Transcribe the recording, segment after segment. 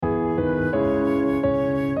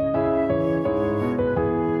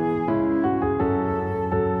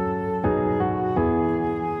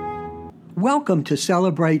Welcome to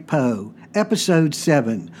Celebrate Poe, Episode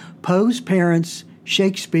 7, Poe's Parents,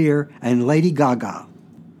 Shakespeare, and Lady Gaga.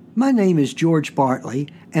 My name is George Bartley,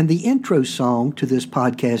 and the intro song to this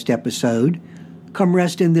podcast episode, Come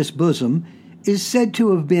Rest in This Bosom, is said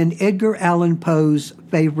to have been Edgar Allan Poe's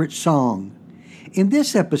favorite song. In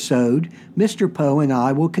this episode, Mr. Poe and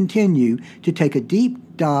I will continue to take a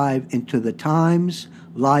deep dive into the times,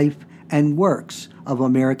 life, and works of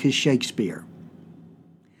America's Shakespeare.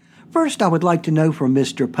 First, I would like to know from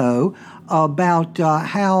Mr. Poe about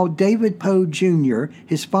how David Poe Jr.,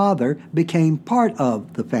 his father, became part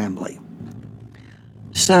of the family.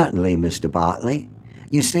 Certainly, Mr. Bartley.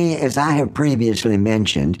 You see, as I have previously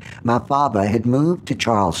mentioned, my father had moved to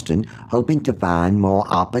Charleston hoping to find more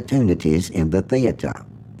opportunities in the theater.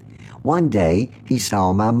 One day, he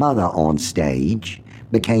saw my mother on stage,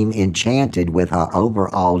 became enchanted with her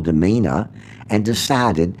overall demeanor, and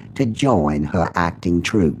decided to join her acting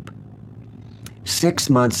troupe. 6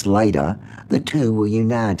 months later, the two were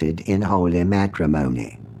united in holy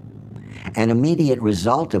matrimony. An immediate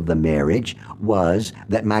result of the marriage was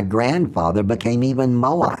that my grandfather became even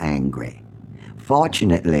more angry.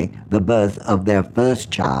 Fortunately, the birth of their first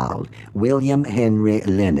child, William Henry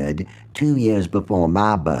Leonard, 2 years before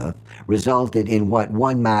my birth, resulted in what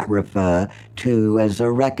one might refer to as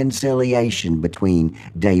a reconciliation between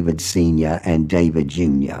David Sr. and David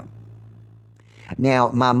Jr. Now,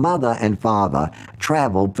 my mother and father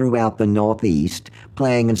traveled throughout the Northeast,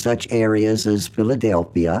 playing in such areas as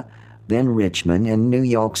Philadelphia, then Richmond, and New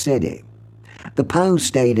York City. The Poes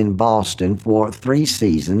stayed in Boston for 3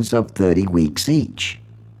 seasons of 30 weeks each.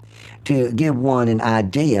 To give one an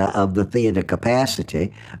idea of the theater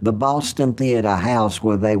capacity, the Boston Theater House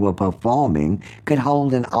where they were performing could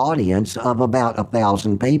hold an audience of about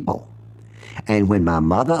 1,000 people. And when my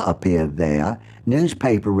mother appeared there,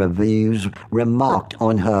 newspaper reviews remarked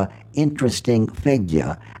on her interesting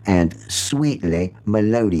figure and sweetly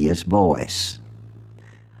melodious voice.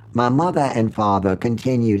 My mother and father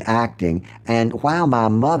continued acting, and while my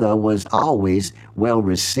mother was always well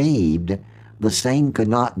received, the same could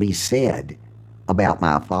not be said about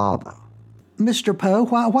my father. Mr. Poe,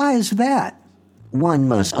 why is that? One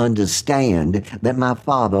must understand that my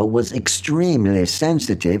father was extremely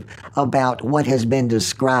sensitive about what has been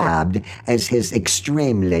described as his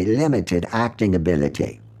extremely limited acting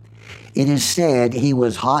ability. It is said he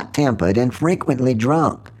was hot-tempered and frequently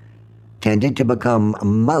drunk, tended to become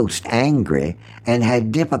most angry, and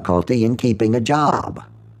had difficulty in keeping a job.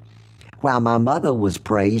 While my mother was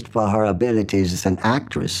praised for her abilities as an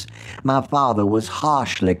actress, my father was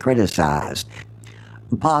harshly criticized,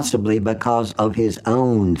 possibly because of his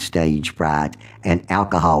own stage fright and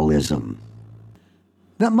alcoholism.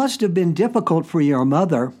 That must have been difficult for your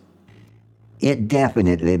mother. It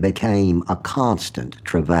definitely became a constant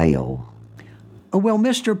travail. Well,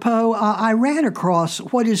 Mr. Poe, I ran across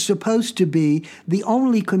what is supposed to be the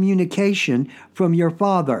only communication from your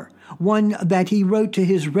father, one that he wrote to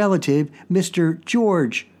his relative, Mr.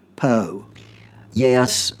 George Poe.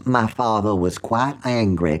 Yes, my father was quite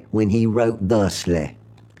angry when he wrote thusly.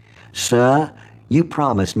 Sir, you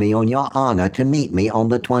promised me on your honor to meet me on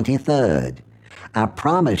the 23rd. I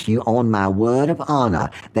promise you on my word of honor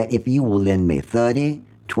that if you will lend me $30,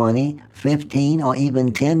 $20, $15, or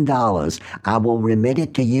even $10, I will remit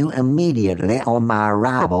it to you immediately on my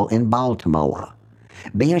arrival in Baltimore.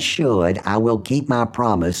 Be assured I will keep my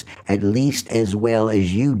promise at least as well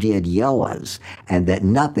as you did yours, and that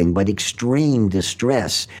nothing but extreme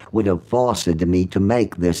distress would have forced me to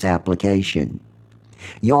make this application.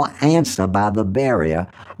 Your answer by the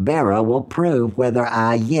bearer will prove whether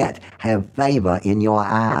I yet have favor in your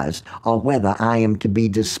eyes, or whether I am to be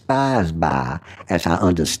despised by, as I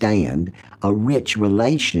understand, a rich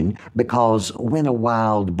relation, because when a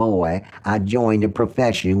wild boy I joined a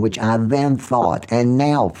profession which I then thought and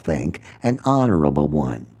now think an honorable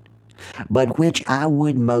one, but which I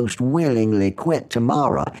would most willingly quit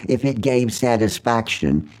tomorrow if it gave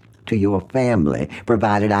satisfaction to your family,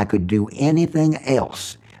 provided I could do anything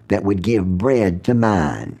else that would give bread to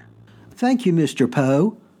mine. Thank you, Mr.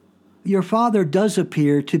 Poe. Your father does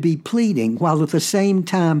appear to be pleading, while at the same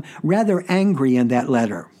time rather angry in that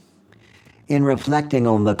letter. In reflecting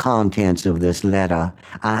on the contents of this letter,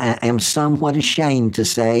 I am somewhat ashamed to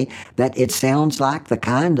say that it sounds like the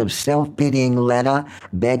kind of self-pitying letter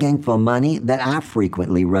begging for money that I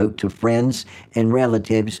frequently wrote to friends and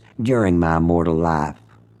relatives during my mortal life.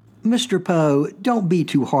 Mr. Poe, don't be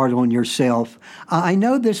too hard on yourself. I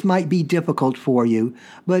know this might be difficult for you,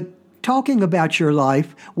 but talking about your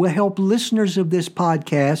life will help listeners of this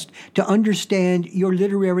podcast to understand your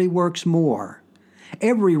literary works more.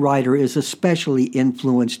 every writer is especially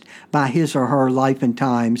influenced by his or her life and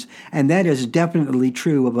times, and that is definitely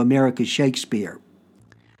true of America's Shakespeare.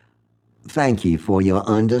 Thank you for your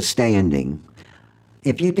understanding.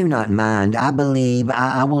 If you do not mind, I believe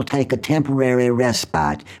I will take a temporary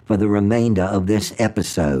respite for the remainder of this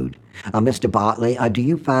episode. Mr. Bartley, do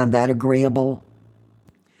you find that agreeable?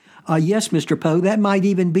 Yes, Mr. Poe, that might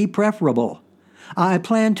even be preferable. I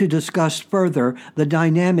plan to discuss further the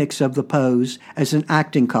dynamics of the Poes as an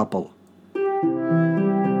acting couple.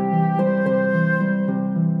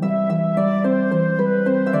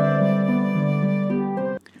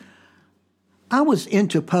 I was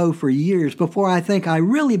into Poe for years before I think I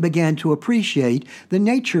really began to appreciate the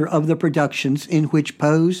nature of the productions in which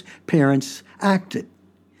Poe's parents acted.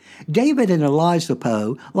 David and Eliza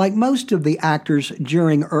Poe, like most of the actors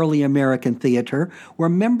during early American theater, were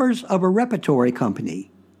members of a repertory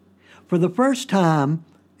company. For the first time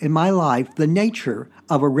in my life, the nature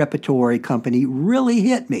of a repertory company really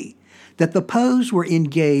hit me, that the Poes were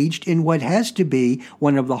engaged in what has to be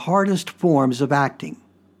one of the hardest forms of acting.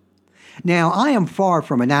 Now, I am far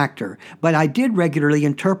from an actor, but I did regularly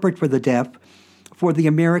interpret for the deaf for the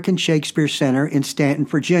American Shakespeare Center in Stanton,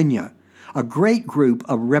 Virginia, a great group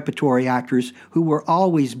of repertory actors who were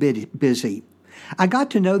always busy. I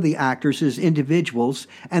got to know the actors as individuals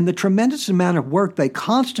and the tremendous amount of work they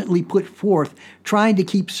constantly put forth trying to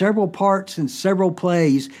keep several parts and several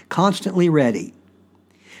plays constantly ready.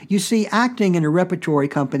 You see, acting in a repertory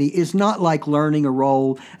company is not like learning a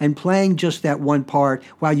role and playing just that one part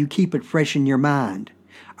while you keep it fresh in your mind.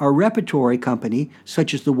 A repertory company,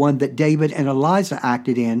 such as the one that David and Eliza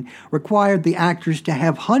acted in, required the actors to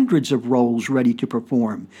have hundreds of roles ready to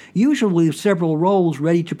perform, usually several roles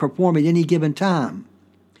ready to perform at any given time.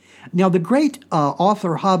 Now, the great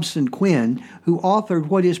author Hobson Quinn, who authored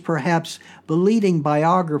what is perhaps the leading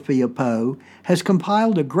biography of Poe, has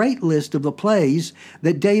compiled a great list of the plays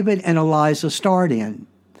that David and Eliza starred in.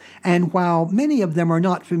 And while many of them are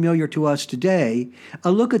not familiar to us today,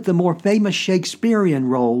 a look at the more famous Shakespearean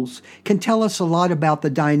roles can tell us a lot about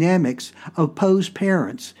the dynamics of Poe's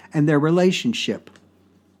parents and their relationship.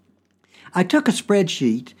 I took a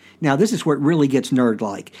spreadsheet, now this is where it really gets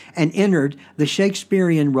nerd-like, and entered the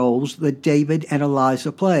Shakespearean roles that David and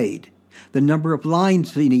Eliza played, the number of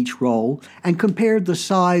lines in each role, and compared the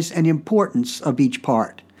size and importance of each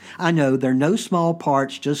part. I know they're no small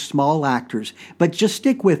parts, just small actors, but just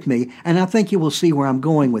stick with me, and I think you will see where I'm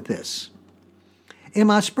going with this. In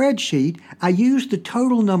my spreadsheet, I used the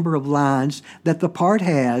total number of lines that the part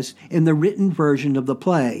has in the written version of the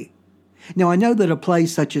play. Now, I know that a play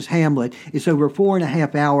such as Hamlet is over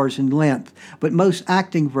 4.5 hours in length, but most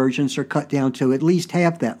acting versions are cut down to at least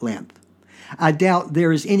half that length. I doubt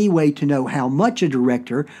there is any way to know how much a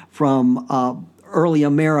director from early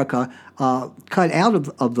America cut out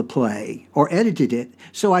of the play or edited it,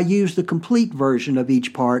 so I used the complete version of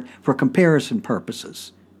each part for comparison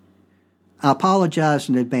purposes. I apologize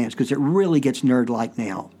in advance because it really gets nerd-like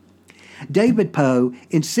now. David Poe,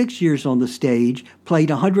 in 6 years on the stage,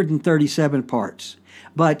 played 137 parts,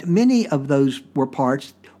 but many of those were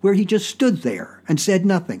parts where he just stood there and said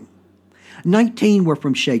nothing. 19 were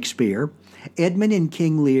from Shakespeare. Edmund in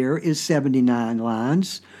King Lear is 79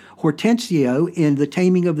 lines. Hortensio in The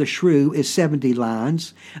Taming of the Shrew is 70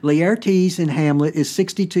 lines. Laertes in Hamlet is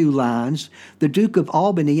 62 lines. The Duke of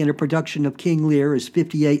Albany in a production of King Lear is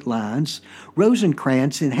 58 lines.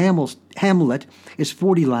 Rosencrantz in Hamlet is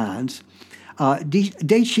 40 lines.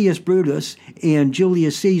 Decius Brutus in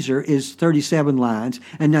Julius Caesar is 37 lines.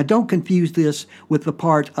 And now don't confuse this with the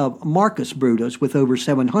part of Marcus Brutus with over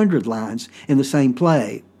 700 lines in the same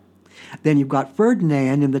play. Then you've got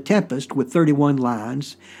Ferdinand in The Tempest with 31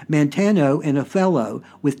 lines, Montano in Othello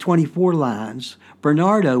with 24 lines,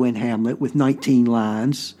 Bernardo in Hamlet with 19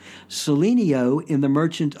 lines, Selenio in The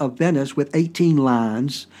Merchant of Venice with 18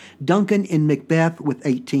 lines, Duncan in Macbeth with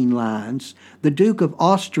 18 lines, the Duke of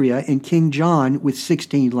Austria in King John with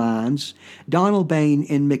 16 lines, Donalbain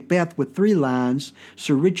in Macbeth with 3 lines,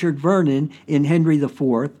 Sir Richard Vernon in Henry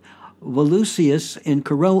IV, Volusius in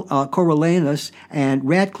Coriolanus, and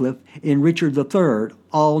Radcliffe in Richard III,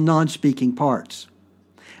 all non-speaking parts.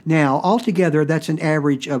 Now, altogether, that's an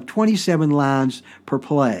average of 27 lines per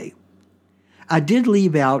play. I did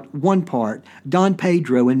leave out one part, Don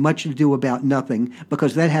Pedro in Much Ado About Nothing,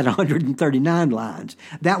 because that had 139 lines.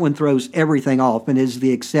 That one throws everything off and is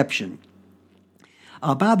the exception.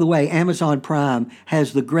 By the way, Amazon Prime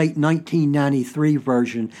has the great 1993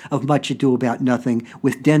 version of Much Ado About Nothing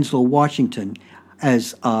with Denzel Washington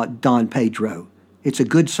as Don Pedro. It's a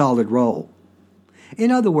good, solid role. In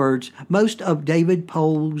other words, most of David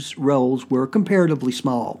Poe's roles were comparatively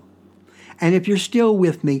small. And if you're still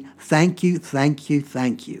with me, thank you, thank you,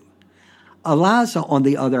 thank you. Eliza, on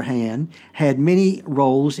the other hand, had many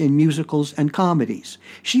roles in musicals and comedies.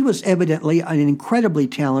 She was evidently an incredibly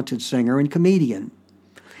talented singer and comedian.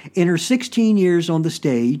 In her 16 years on the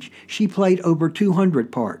stage, she played over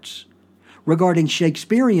 200 parts. Regarding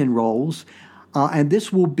Shakespearean roles, and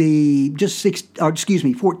this will be just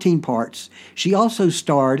 14 parts. She also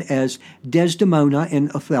starred as Desdemona in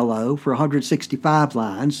Othello for 165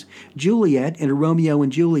 lines, Juliet in a Romeo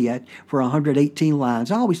and Juliet for 118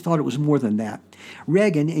 lines. I always thought it was more than that.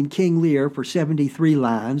 Regan in King Lear for 73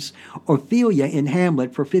 lines, Ophelia in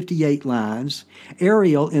Hamlet for 58 lines,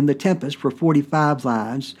 Ariel in The Tempest for 45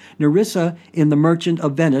 lines, Nerissa in The Merchant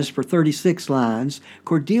of Venice for 36 lines,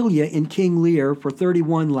 Cordelia in King Lear for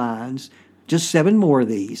 31 lines, just 7 more of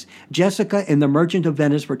these. Jessica in The Merchant of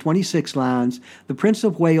Venice for 26 lines, The Prince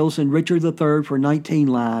of Wales in Richard III for 19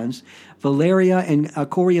 lines, Valeria in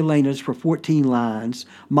Coriolanus for 14 lines,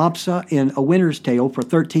 Mopsa in A Winter's Tale for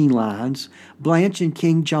 13 lines, Blanche in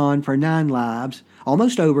King John for 9 lives,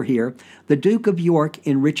 almost over here, the Duke of York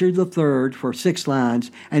in Richard III for 6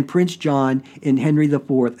 lines, and Prince John in Henry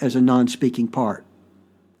IV as a non-speaking part.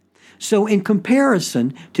 So in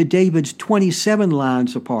comparison to David's 27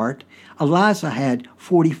 lines a part, Eliza had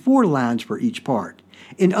 44 lines for each part.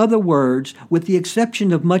 In other words, with the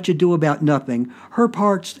exception of Much Ado About Nothing, her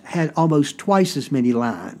parts had almost twice as many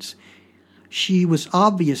lines. She was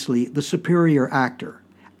obviously the superior actor.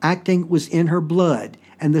 Acting was in her blood,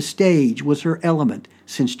 and the stage was her element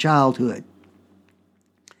since childhood.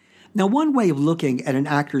 Now, one way of looking at an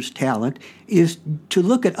actor's talent is to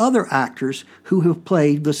look at other actors who have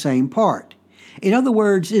played the same part. In other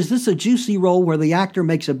words, is this a juicy role where the actor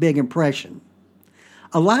makes a big impression?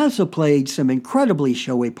 Eliza played some incredibly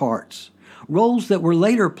showy parts, roles that were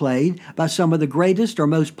later played by some of the greatest or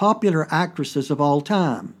most popular actresses of all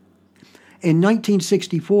time. In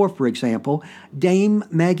 1964, for example, Dame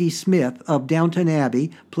Maggie Smith of Downton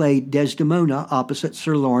Abbey played Desdemona opposite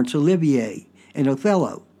Sir Laurence Olivier in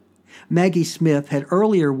Othello. Maggie Smith had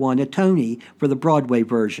earlier won a Tony for the Broadway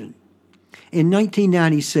version. In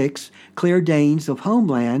 1996, Claire Danes of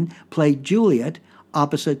Homeland played Juliet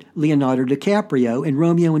opposite Leonardo DiCaprio in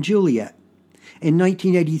Romeo and Juliet. In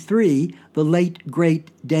 1983, the late,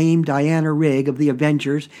 great Dame Diana Rigg of The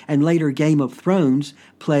Avengers and later Game of Thrones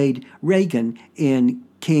played Regan in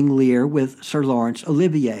King Lear with Sir Laurence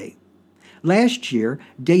Olivier. Last year,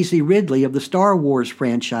 Daisy Ridley of the Star Wars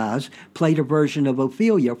franchise played a version of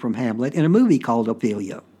Ophelia from Hamlet in a movie called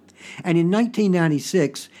Ophelia. And in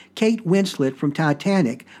 1996, Kate Winslet from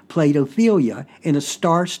Titanic played Ophelia in a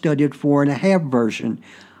star-studded 4.5 version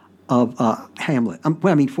of Hamlet. For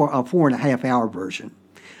a 4.5-hour version.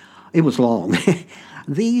 It was long.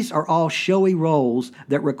 These are all showy roles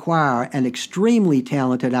that require an extremely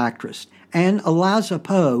talented actress, and Eliza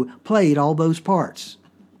Poe played all those parts.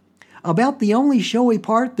 About the only showy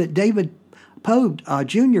part that David Poe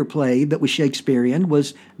Jr. played that was Shakespearean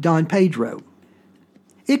was Don Pedro.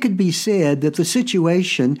 It could be said that the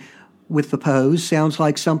situation with the Poes sounds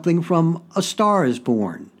like something from A Star is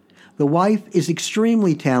Born. The wife is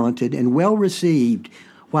extremely talented and well received,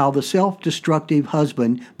 while the self-destructive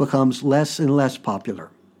husband becomes less and less popular.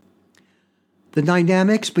 The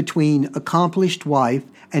dynamics between accomplished wife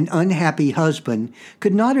and unhappy husband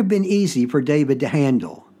could not have been easy for David to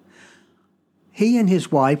handle. He and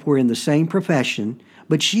his wife were in the same profession,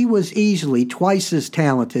 but she was easily twice as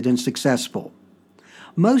talented and successful.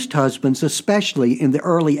 Most husbands, especially in the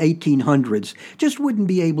early 1800s, just wouldn't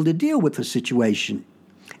be able to deal with the situation.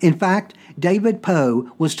 In fact, David Poe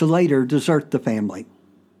was to later desert the family.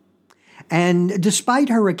 And despite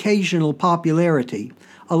her occasional popularity,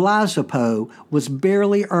 Eliza Poe was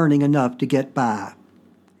barely earning enough to get by.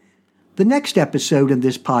 The next episode in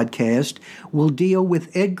this podcast will deal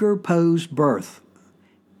with Edgar Poe's birth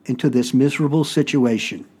into this miserable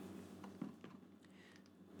situation.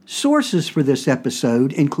 Sources for this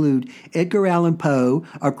episode include Edgar Allan Poe,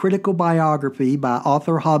 a critical biography by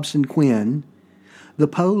author Hobson Quinn, The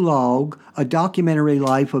Poe Log, a documentary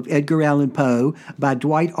life of Edgar Allan Poe by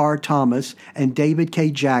Dwight R. Thomas and David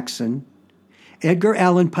K. Jackson, Edgar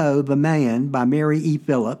Allan Poe, The Man by Mary E.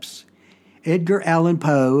 Phillips, Edgar Allan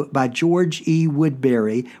Poe by George E.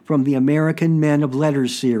 Woodbury from the American Men of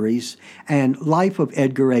Letters series, and Life of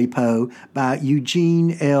Edgar A. Poe by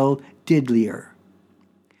Eugene L. Didier.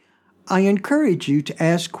 I encourage you to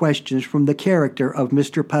ask questions from the character of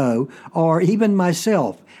Mr. Poe, or even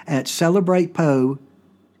myself, at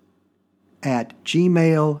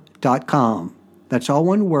celebratepoe@gmail.com. That's all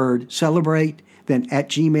one word, celebrate, then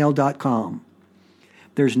 @gmail.com.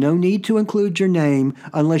 There's no need to include your name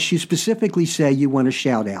unless you specifically say you want a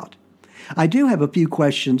shout-out. I do have a few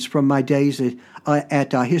questions from my days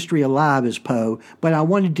at History Alive as Poe, but I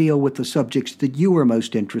want to deal with the subjects that you are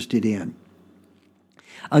most interested in.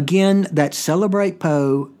 Again, that's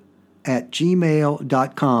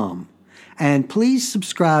celebratepoe@gmail.com. And please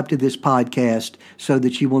subscribe to this podcast so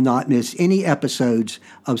that you will not miss any episodes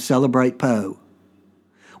of Celebrate Poe.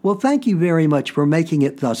 Well, thank you very much for making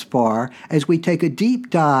it thus far as we take a deep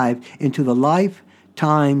dive into the life,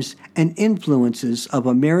 times, and influences of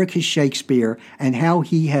America's Shakespeare and how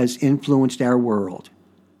he has influenced our world.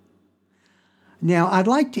 Now, I'd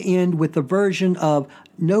like to end with a version of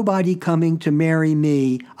Nobody Coming to Marry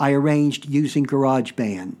Me I arranged using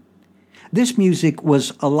GarageBand. This music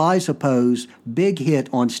was Eliza Poe's big hit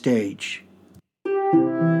on stage.